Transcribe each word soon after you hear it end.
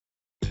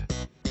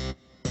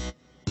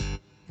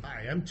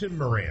Hi, I'm Tim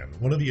Moran,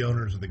 one of the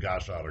owners of the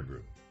Gosch Auto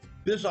Group.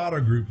 This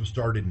auto group was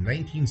started in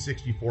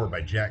 1964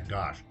 by Jack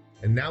Gosch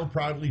and now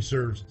proudly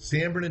serves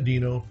San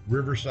Bernardino,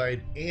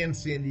 Riverside, and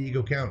San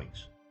Diego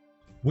counties.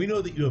 We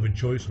know that you have a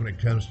choice when it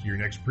comes to your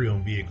next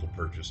pre-owned vehicle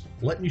purchase.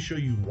 Let me show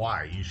you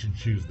why you should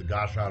choose the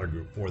Gosch Auto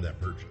Group for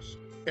that purchase.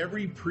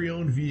 Every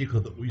pre-owned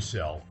vehicle that we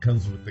sell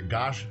comes with the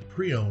Gosch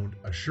Pre-Owned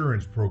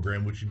Assurance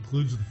Program, which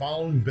includes the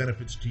following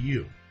benefits to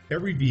you.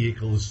 Every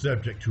vehicle is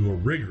subject to a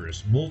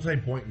rigorous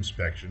multi-point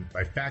inspection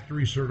by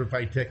factory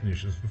certified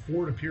technicians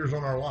before it appears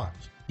on our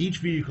lots. Each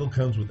vehicle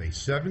comes with a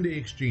 7-day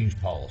exchange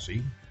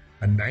policy,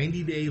 a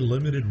 90-day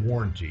limited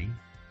warranty,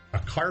 a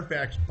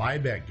Carfax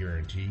buyback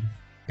guarantee,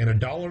 and a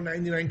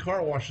 $1.99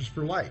 car washes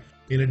for life.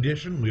 In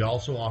addition, we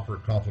also offer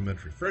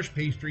complimentary fresh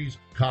pastries,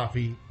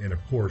 coffee, and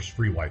of course,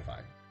 free Wi-Fi.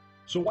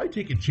 So why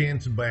take a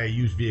chance and buy a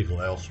used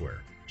vehicle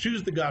elsewhere?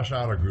 Choose the Gosch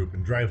Auto Group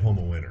and drive home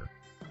a winner.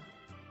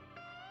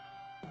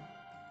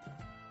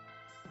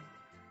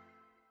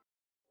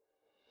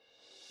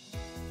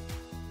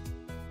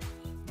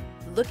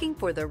 Looking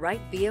for the right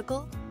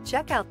vehicle?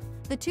 Check out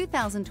the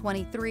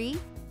 2023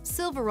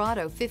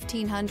 Silverado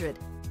 1500.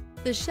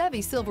 The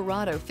Chevy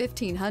Silverado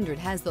 1500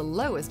 has the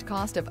lowest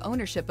cost of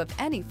ownership of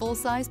any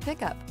full-size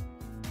pickup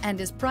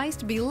and is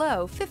priced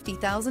below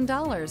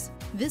 $50,000.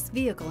 This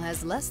vehicle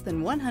has less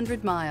than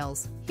 100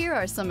 miles. Here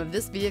are some of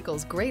this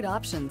vehicle's great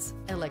options: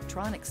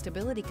 electronic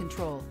stability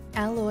control,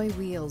 alloy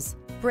wheels,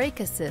 brake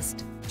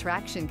assist,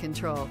 traction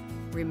control,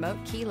 remote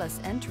keyless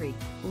entry,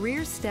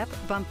 rear step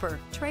bumper,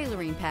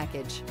 trailering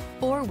package,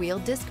 4-wheel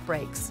disc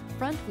brakes,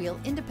 front wheel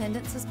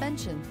independent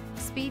suspension,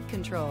 speed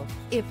control.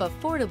 If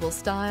affordable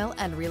style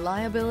and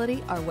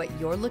reliability are what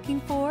you're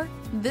looking for,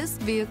 this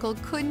vehicle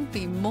couldn't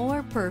be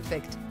more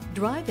perfect.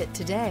 Drive it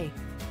today.